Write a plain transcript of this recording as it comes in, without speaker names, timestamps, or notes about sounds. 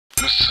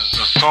This is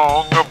a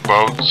song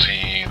about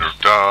Zener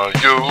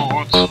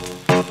Diodes.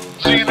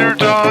 Zener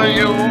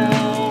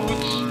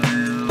Diodes.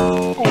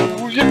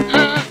 Oh yeah.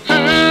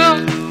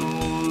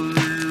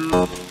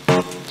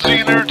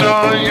 Zener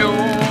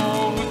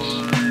Diodes.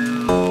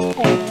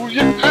 Oh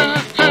yeah.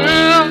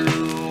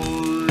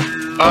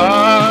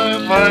 I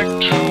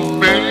like to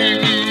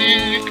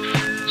make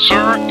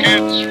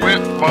circuits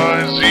with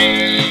my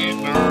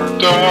Zener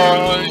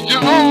Diodes.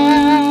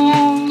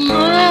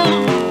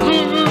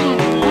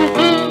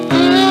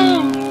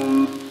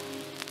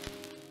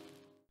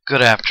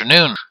 Good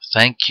afternoon.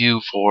 Thank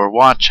you for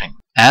watching.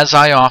 As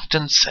I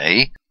often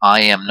say,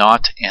 I am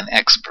not an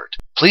expert.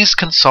 Please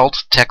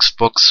consult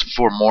textbooks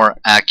for more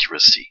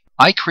accuracy.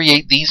 I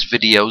create these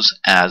videos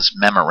as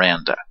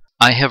memoranda.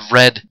 I have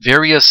read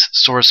various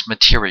source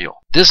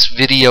material. This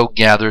video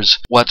gathers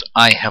what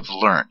I have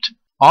learned.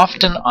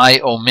 Often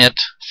I omit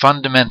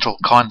fundamental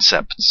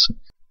concepts,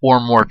 or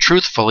more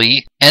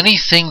truthfully,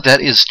 anything that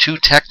is too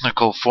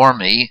technical for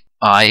me,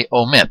 I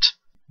omit.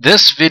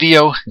 This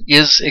video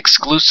is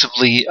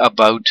exclusively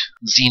about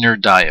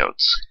Zener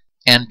diodes.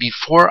 And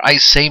before I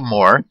say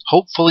more,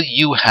 hopefully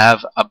you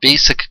have a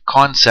basic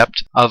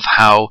concept of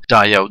how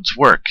diodes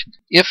work.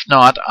 If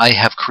not, I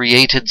have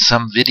created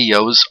some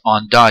videos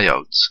on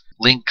diodes.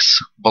 Links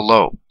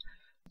below.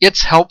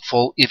 It's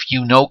helpful if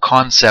you know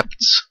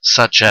concepts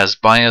such as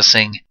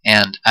biasing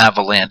and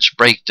avalanche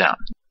breakdown.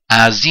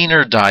 A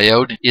Zener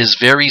diode is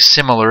very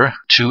similar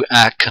to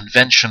a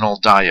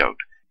conventional diode.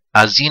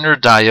 A Zener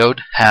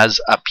diode has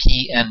a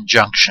p-n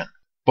junction.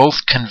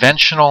 Both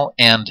conventional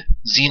and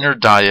Zener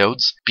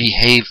diodes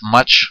behave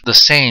much the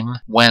same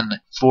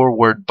when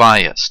forward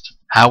biased.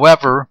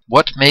 However,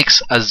 what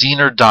makes a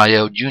Zener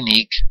diode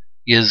unique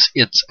is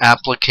its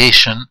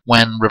application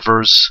when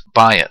reverse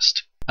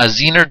biased. A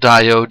Zener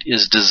diode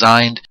is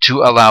designed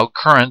to allow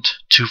current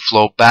to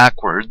flow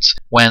backwards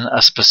when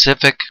a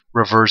specific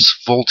reverse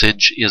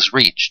voltage is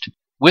reached.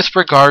 With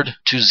regard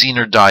to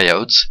Zener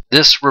diodes,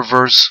 this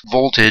reverse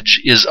voltage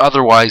is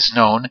otherwise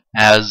known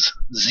as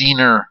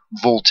Zener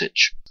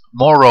voltage.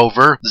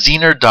 Moreover,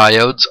 Zener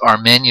diodes are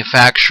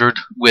manufactured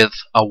with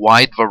a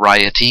wide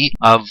variety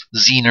of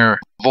Zener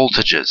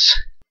voltages.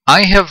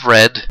 I have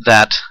read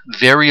that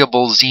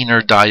variable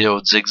Zener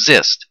diodes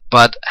exist,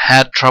 but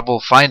had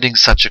trouble finding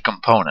such a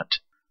component.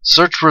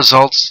 Search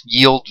results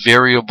yield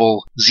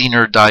variable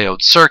Zener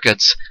diode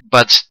circuits,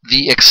 but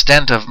the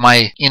extent of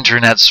my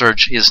internet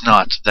search is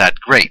not that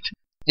great.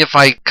 If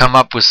I come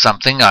up with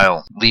something,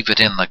 I'll leave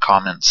it in the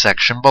comment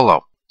section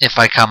below, if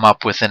I come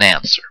up with an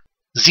answer.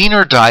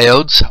 Zener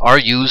diodes are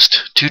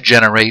used to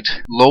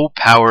generate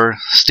low-power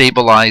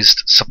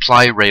stabilized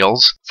supply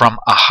rails from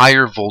a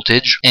higher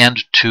voltage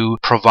and to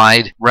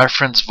provide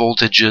reference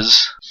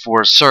voltages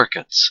for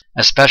circuits,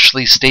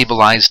 especially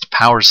stabilized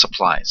power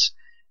supplies.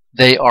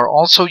 They are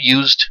also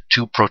used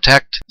to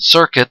protect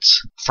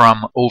circuits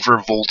from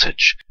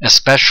overvoltage,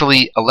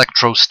 especially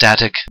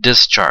electrostatic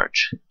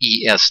discharge,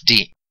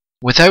 ESD.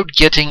 Without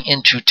getting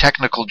into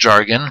technical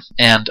jargon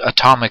and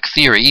atomic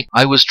theory,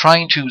 I was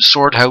trying to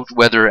sort out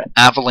whether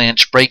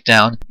avalanche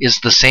breakdown is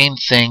the same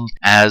thing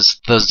as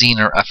the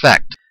Zener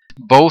effect.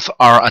 Both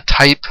are a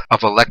type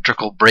of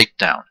electrical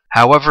breakdown.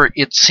 However,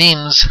 it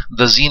seems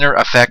the Zener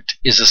effect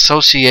is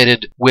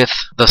associated with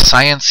the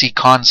sciencey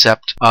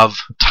concept of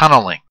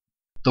tunneling.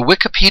 The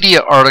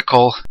Wikipedia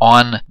article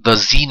on the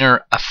Zener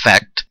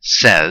effect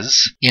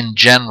says, in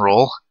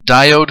general,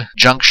 diode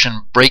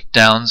junction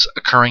breakdowns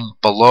occurring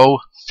below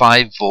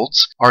 5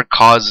 volts are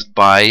caused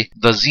by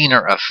the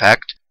Zener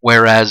effect,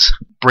 whereas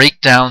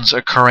breakdowns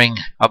occurring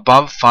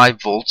above 5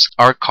 volts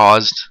are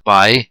caused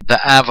by the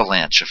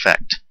avalanche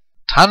effect.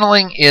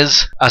 Tunneling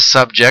is a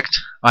subject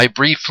I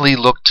briefly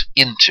looked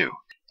into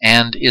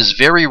and is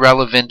very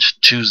relevant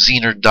to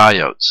Zener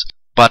diodes.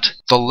 But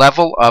the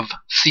level of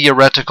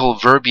theoretical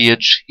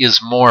verbiage is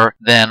more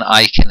than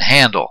I can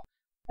handle.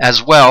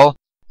 As well,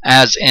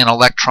 as an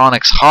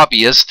electronics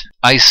hobbyist,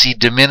 I see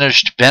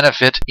diminished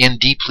benefit in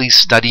deeply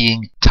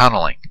studying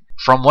tunneling.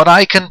 From what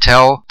I can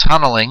tell,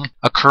 tunneling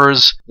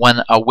occurs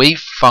when a wave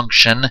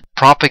function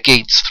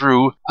propagates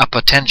through a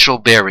potential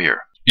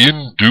barrier.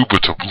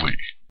 Indubitably.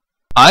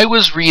 I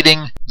was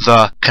reading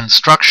the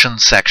construction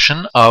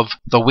section of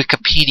the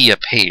Wikipedia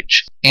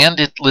page, and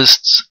it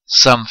lists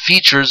some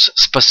features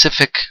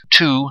specific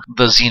to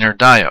the Zener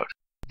diode.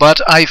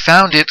 But I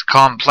found it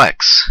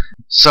complex.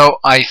 So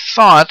I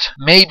thought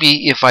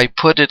maybe if I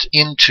put it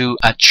into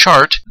a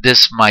chart,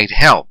 this might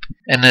help,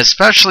 and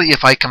especially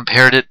if I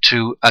compared it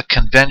to a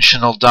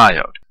conventional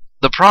diode.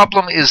 The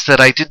problem is that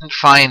I didn't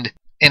find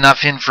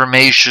enough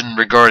information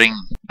regarding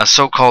a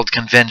so-called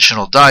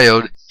conventional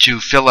diode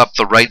to fill up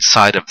the right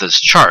side of this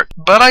chart.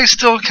 But I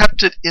still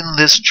kept it in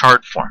this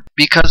chart form,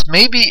 because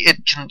maybe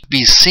it can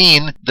be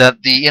seen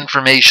that the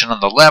information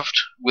on the left,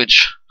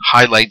 which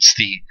highlights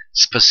the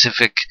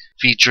specific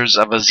features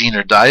of a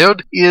Zener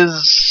diode,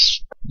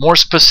 is more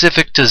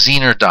specific to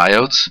Zener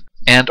diodes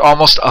and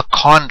almost a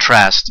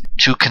contrast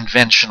to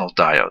conventional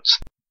diodes.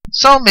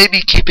 So maybe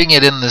keeping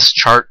it in this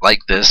chart like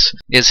this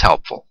is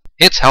helpful.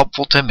 It's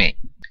helpful to me.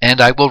 And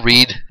I will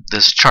read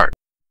this chart.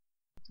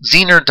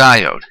 Zener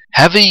diode.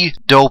 Heavy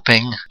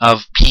doping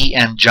of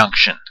p-n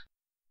junction.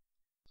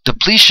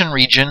 Depletion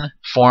region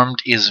formed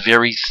is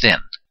very thin,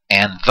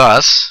 and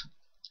thus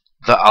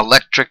the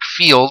electric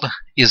field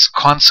is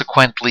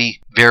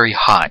consequently very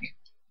high.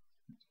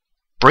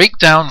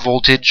 Breakdown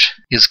voltage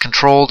is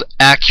controlled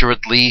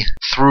accurately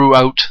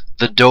throughout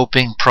the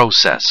doping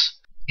process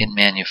in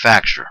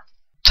manufacture.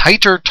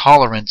 Tighter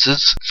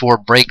tolerances for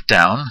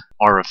breakdown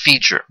are a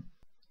feature.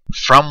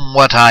 From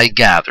what I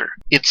gather,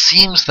 it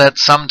seems that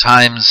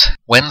sometimes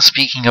when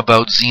speaking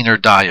about Zener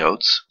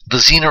diodes, the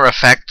Zener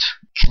effect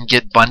can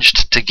get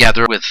bunched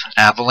together with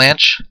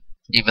avalanche,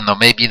 even though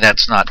maybe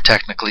that's not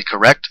technically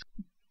correct,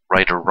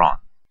 right or wrong.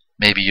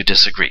 Maybe you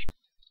disagree.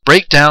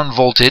 Breakdown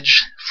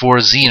voltage for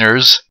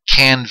Zeners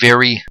can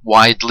vary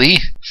widely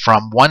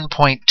from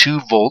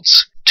 1.2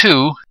 volts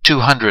to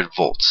 200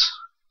 volts.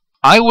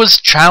 I was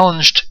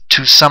challenged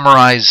to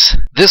summarize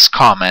this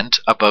comment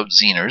about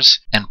Zeners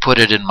and put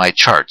it in my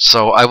chart,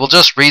 so I will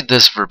just read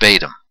this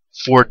verbatim.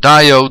 For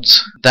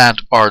diodes that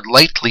are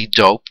lightly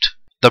doped,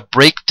 the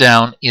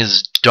breakdown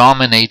is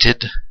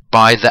dominated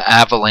by the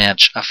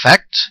avalanche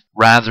effect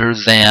rather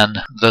than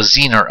the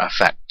Zener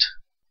effect.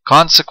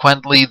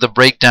 Consequently, the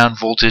breakdown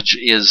voltage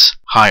is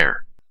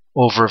higher,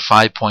 over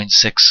 5.6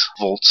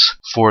 volts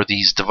for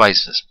these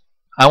devices.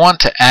 I want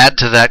to add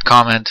to that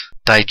comment,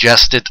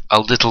 digest it a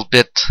little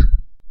bit,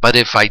 but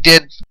if I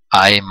did,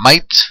 I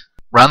might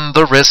run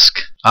the risk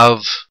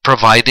of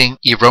providing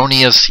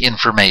erroneous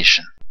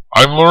information.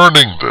 I'm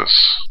learning this.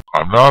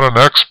 I'm not an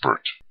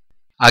expert.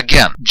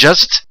 Again,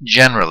 just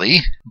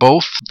generally,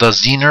 both the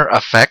Zener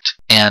effect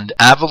and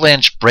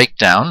avalanche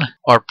breakdown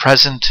are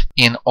present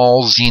in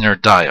all Zener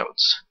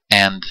diodes.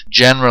 And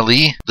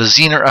generally, the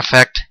Zener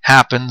effect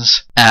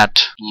happens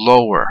at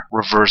lower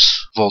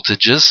reverse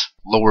voltages,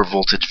 lower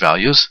voltage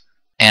values,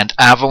 and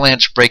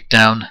avalanche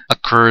breakdown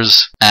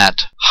occurs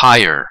at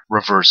higher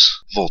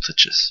reverse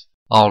voltages.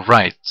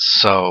 Alright,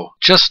 so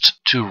just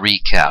to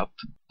recap,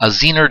 a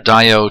Zener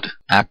diode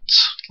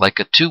acts like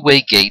a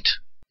two-way gate,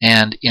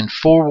 and in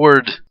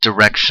forward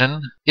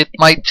direction, it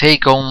might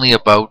take only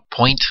about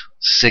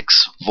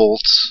 0.6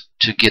 volts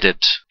to get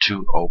it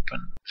to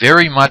open.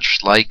 Very much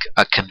like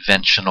a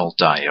conventional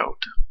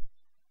diode.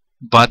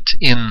 But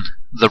in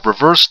the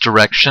reverse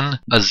direction,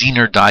 a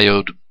Zener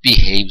diode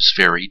behaves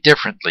very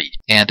differerly,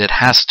 and it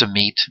has to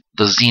meet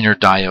the Zener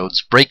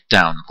diode's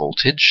breakdown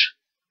voltage.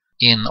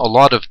 In a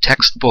lot of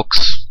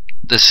textbooks,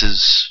 this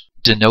is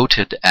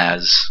denoted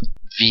as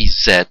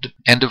Vz,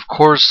 and of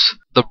course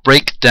the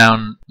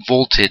breakdown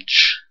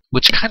voltage,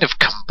 which kind of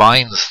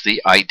combines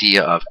the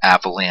idea of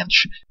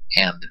avalanche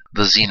and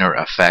the Zener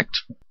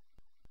effect.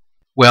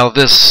 Well,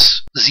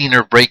 this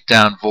Zener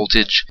breakdown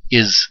voltage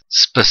is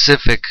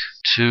specific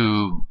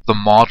to the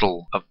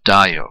model of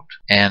diode,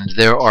 and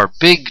there are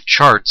big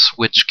charts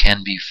which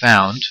can be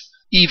found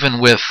even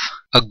with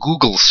a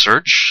Google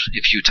search.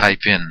 If you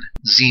type in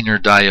Zener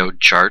diode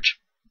chart,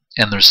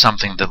 and there's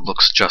something that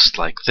looks just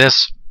like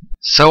this.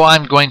 So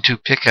I'm going to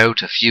pick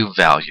out a few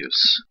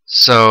values.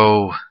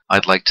 So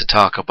I'd like to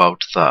talk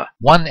about the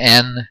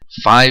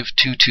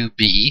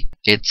 1N522B.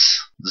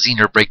 Its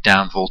Zener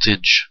breakdown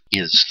voltage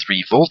is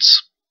 3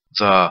 volts.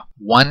 The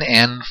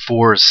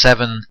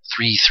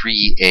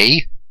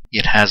 1N4733A,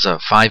 it has a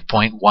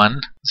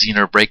 5.1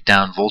 Zener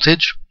breakdown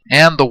voltage.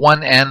 And the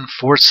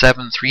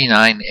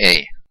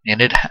 1N4739A,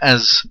 and it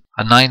has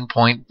a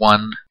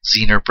 9.1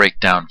 Zener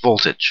breakdown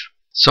voltage.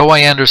 So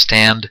I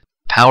understand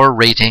power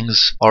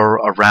ratings are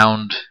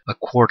around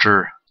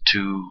 1/4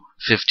 to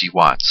 50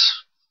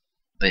 watts.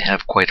 They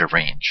have quite a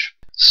range.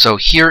 So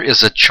here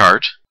is a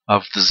chart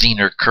of the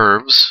Zener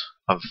curves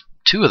of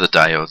two of the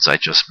diodes I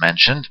just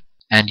mentioned,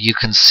 and you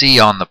can see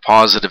on the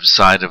positive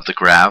side of the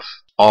graph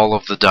all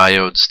of the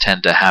diodes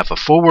tend to have a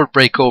forward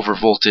breakover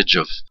voltage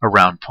of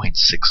around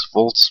 0.6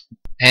 volts.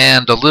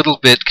 And a little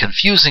bit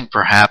confusing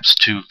perhaps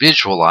to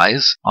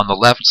visualize, on the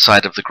left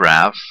side of the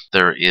graph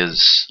there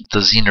is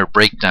the Zener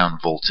breakdown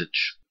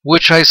voltage,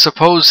 which I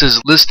suppose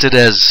is listed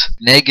as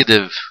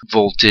negative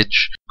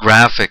voltage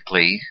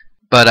graphically,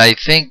 but I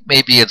think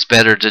maybe it's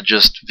better to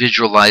just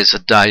visualize a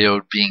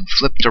diode being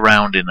flipped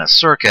around in a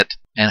circuit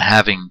and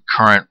having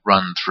current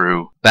run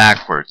through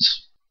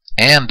backwards.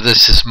 And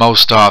this is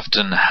most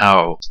often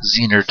how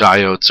Zener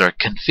diodes are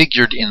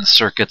configured in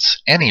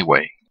circuits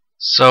anyway.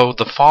 So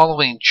the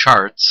following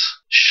charts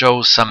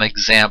show some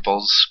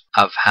examples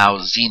of how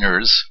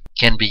Zeners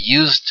can be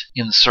used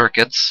in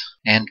circuits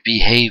and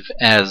behave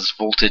as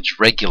voltage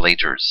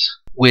regulators,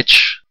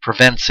 which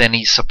prevents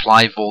any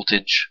supply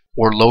voltage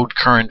or load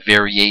current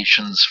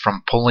variations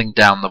from pulling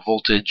down the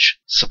voltage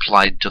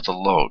supplied to the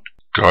load.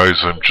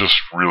 Guys, I'm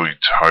just really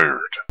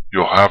tired.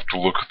 You'll have to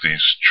look at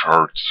these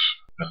charts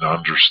and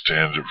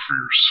understand it for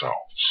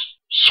yourselves.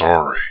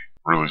 Sorry.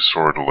 Really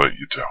sorry to let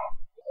you down.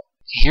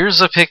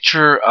 Here's a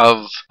picture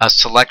of a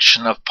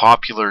selection of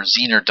popular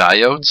Zener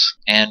diodes,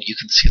 and you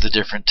can see the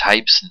different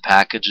types and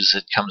packages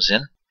it comes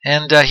in.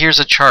 And here's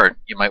a chart.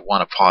 You might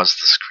want to pause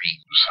the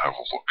screen. Just have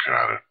a look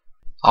at it.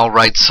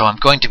 Alright, so I'm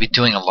going to be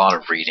doing a lot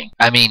of reading.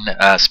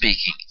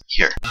 Speaking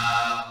here.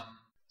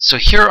 So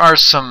here are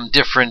some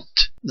different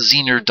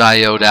Zener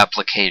diode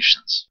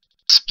applications.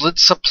 Split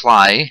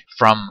supply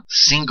from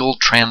single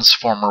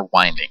transformer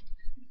winding.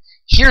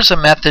 Here's a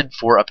method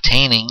for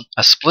obtaining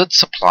a split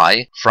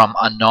supply from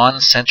a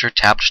non-center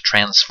tapped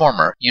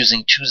transformer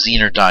using two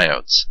Zener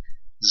diodes.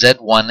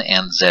 Z1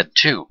 and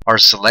Z2 are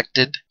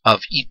selected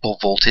of equal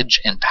voltage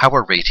and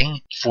power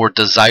rating for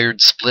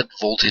desired split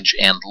voltage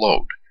and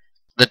load.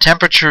 The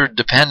temperature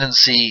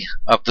dependency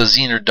of the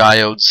Zener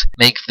diodes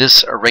make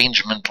this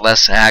arrangement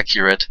less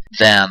accurate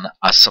than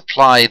a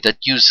supply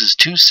that uses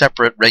two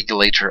separate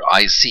regulator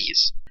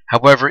ICs.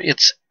 However,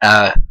 it's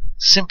a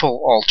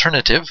simple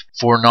alternative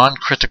for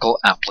non-critical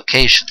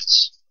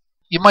applications.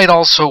 You might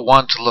also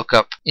want to look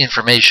up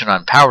information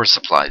on power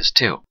supplies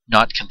too,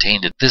 not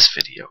contained in this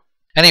video.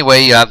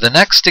 Anyway, the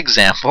next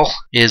example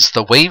is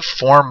the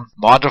waveform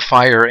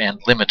modifier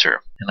and limiter,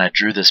 and I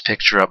drew this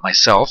picture up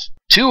myself.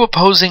 Two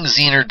opposing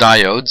Zener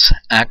diodes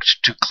act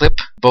to clip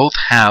both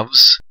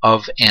halves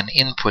of an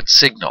input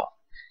signal.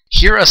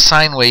 Here a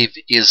sine wave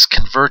is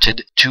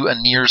converted to a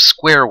near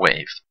square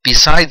wave.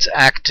 Besides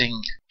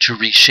acting to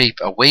reshape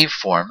a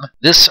waveform,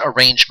 this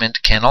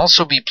arrangement can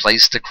also be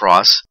placed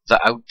across the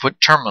output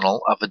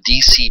terminal of a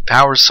DC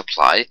power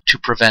supply to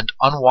prevent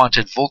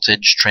unwanted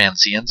voltage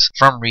transients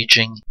from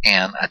reaching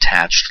an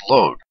attached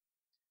load.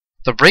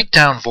 The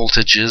breakdown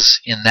voltages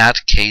in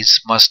that case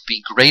must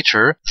be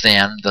greater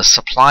than the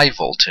supply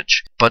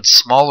voltage, but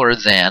smaller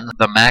than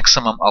the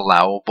maximum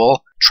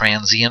allowable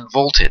transient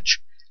voltage.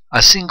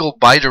 A single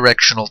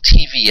bidirectional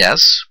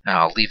TVS,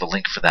 I'll leave a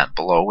link for that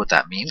below, what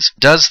that means,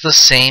 does the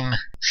same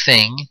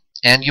thing,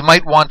 and you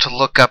might want to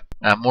look up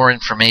more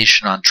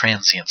information on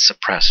transient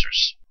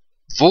suppressors.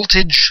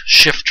 Voltage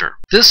shifter.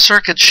 This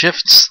circuit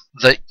shifts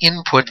the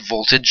input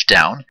voltage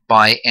down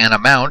by an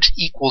amount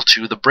equal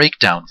to the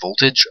breakdown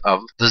voltage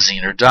of the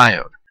Zener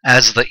diode.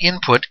 As the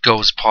input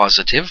goes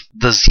positive,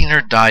 the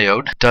Zener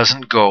diode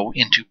doesn't go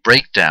into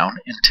breakdown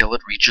until it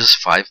reaches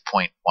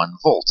 5.1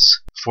 volts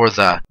for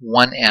the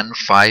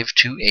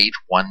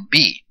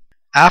 1N5281B.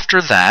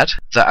 After that,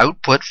 the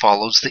output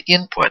follows the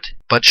input,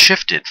 but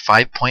shifted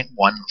 5.1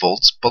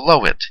 volts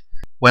below it.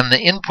 When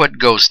the input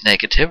goes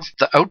negative,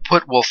 the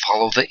output will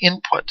follow the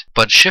input,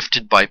 but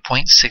shifted by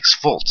 0.6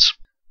 volts,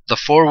 the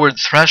forward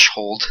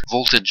threshold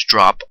voltage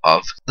drop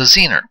of the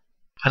Zener.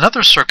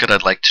 Another circuit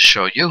I'd like to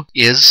show you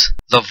is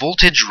the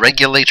voltage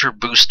regulator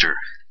booster.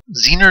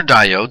 Zener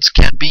diodes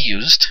can be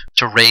used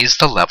to raise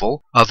the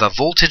level of a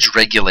voltage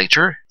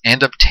regulator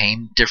and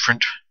obtain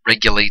different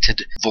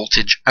regulated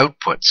voltage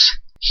outputs.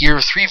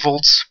 Here 3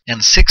 volts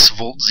and 6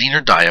 volt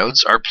Zener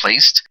diodes are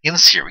placed in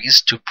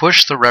series to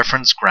push the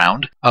reference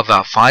ground of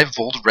a 5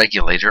 volt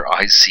regulator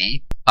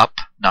IC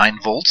up 9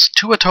 volts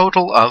to a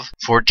total of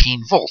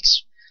 14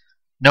 volts.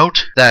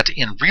 Note that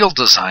in real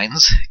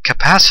designs,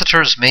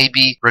 capacitors may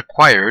be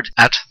required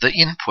at the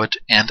input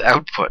and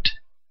output.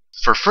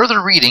 For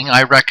further reading,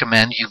 I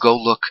recommend you go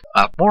look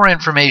up more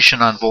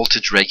information on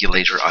voltage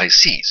regulator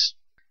ICs.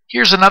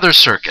 Here's another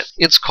circuit.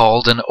 It's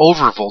called an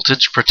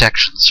overvoltage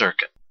protection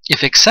circuit.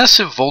 If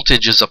excessive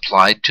voltage is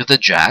applied to the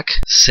jack,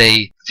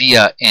 say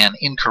via an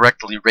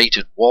incorrectly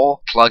rated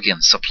wall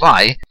plug-in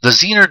supply, the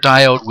Zener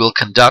diode will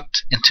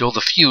conduct until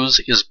the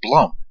fuse is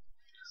blown.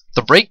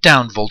 The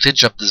breakdown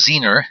voltage of the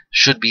Zener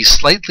should be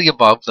slightly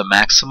above the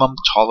maximum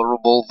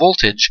tolerable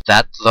voltage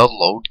that the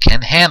load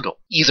can handle.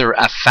 Either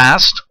a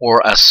fast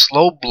or a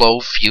slow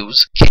blow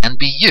fuse can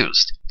be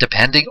used,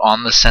 depending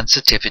on the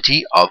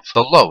sensitivity of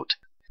the load.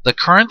 The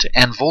current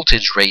and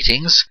voltage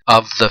ratings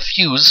of the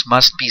fuse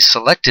must be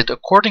selected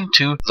according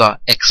to the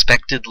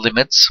expected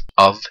limits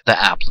of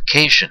the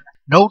application.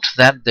 Note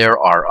that there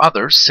are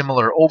other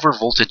similar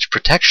overvoltage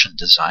protection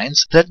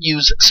designs that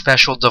use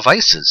special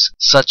devices,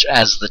 such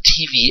as the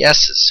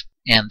TVSs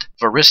and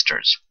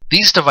varistors.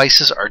 These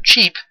devices are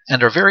cheap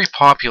and are very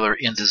popular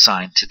in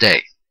design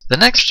today. The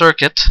next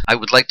circuit I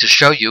would like to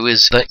show you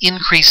is the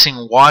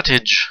increasing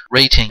wattage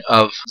rating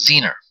of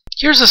Zener.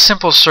 Here's a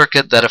simple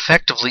circuit that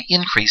effectively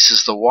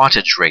increases the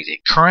wattage rating,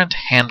 current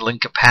handling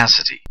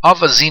capacity,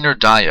 of a Zener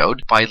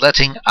diode by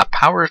letting a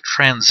power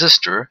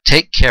transistor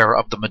take care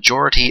of the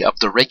majority of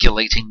the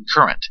regulating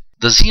current.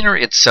 The Zener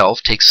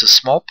itself takes a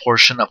small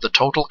portion of the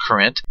total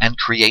current and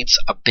creates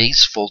a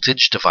base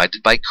voltage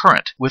divided by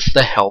current with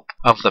the help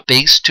of the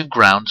base to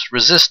ground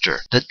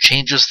resistor that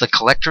changes the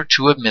collector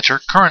to emitter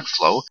current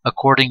flow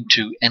according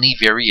to any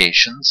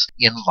variations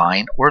in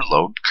line or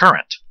load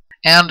current.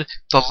 And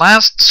the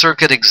last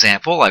circuit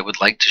example I would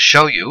like to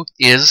show you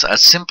is a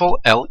simple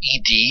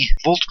LED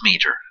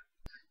voltmeter.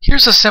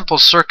 Here's a simple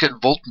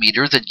circuit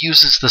voltmeter that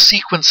uses the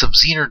sequence of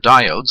Zener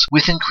diodes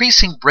with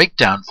increasing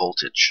breakdown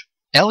voltage.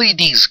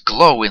 LEDs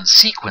glow in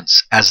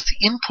sequence as the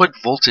input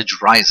voltage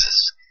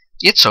rises.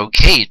 It's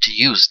okay to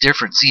use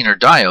different Zener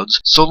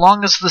diodes so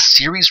long as the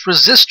series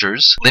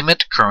resistors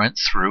limit current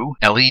through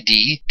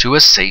LED to a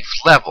safe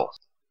level.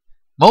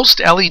 Most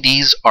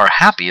LEDs are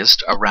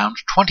happiest around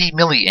 20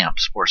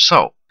 milliamps or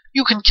so.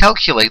 You can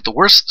calculate the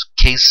worst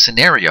case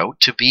scenario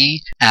to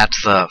be at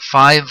the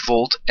 5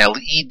 volt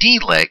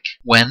LED leg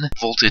when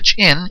voltage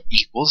in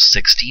equals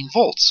 16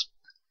 volts.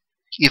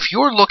 If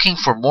you're looking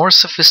for more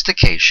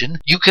sophistication,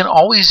 you can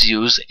always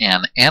use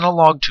an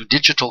analog to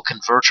digital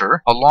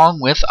converter along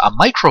with a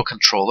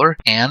microcontroller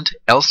and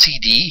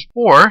LCD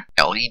or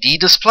LED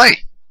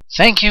display.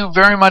 Thank you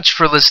very much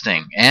for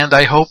listening, and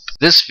I hope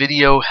this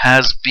video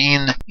has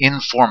been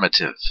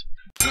informative.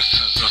 This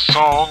is a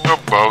song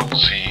about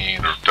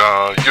Zener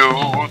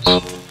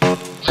Diodes.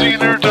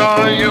 Zener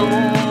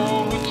Diodes.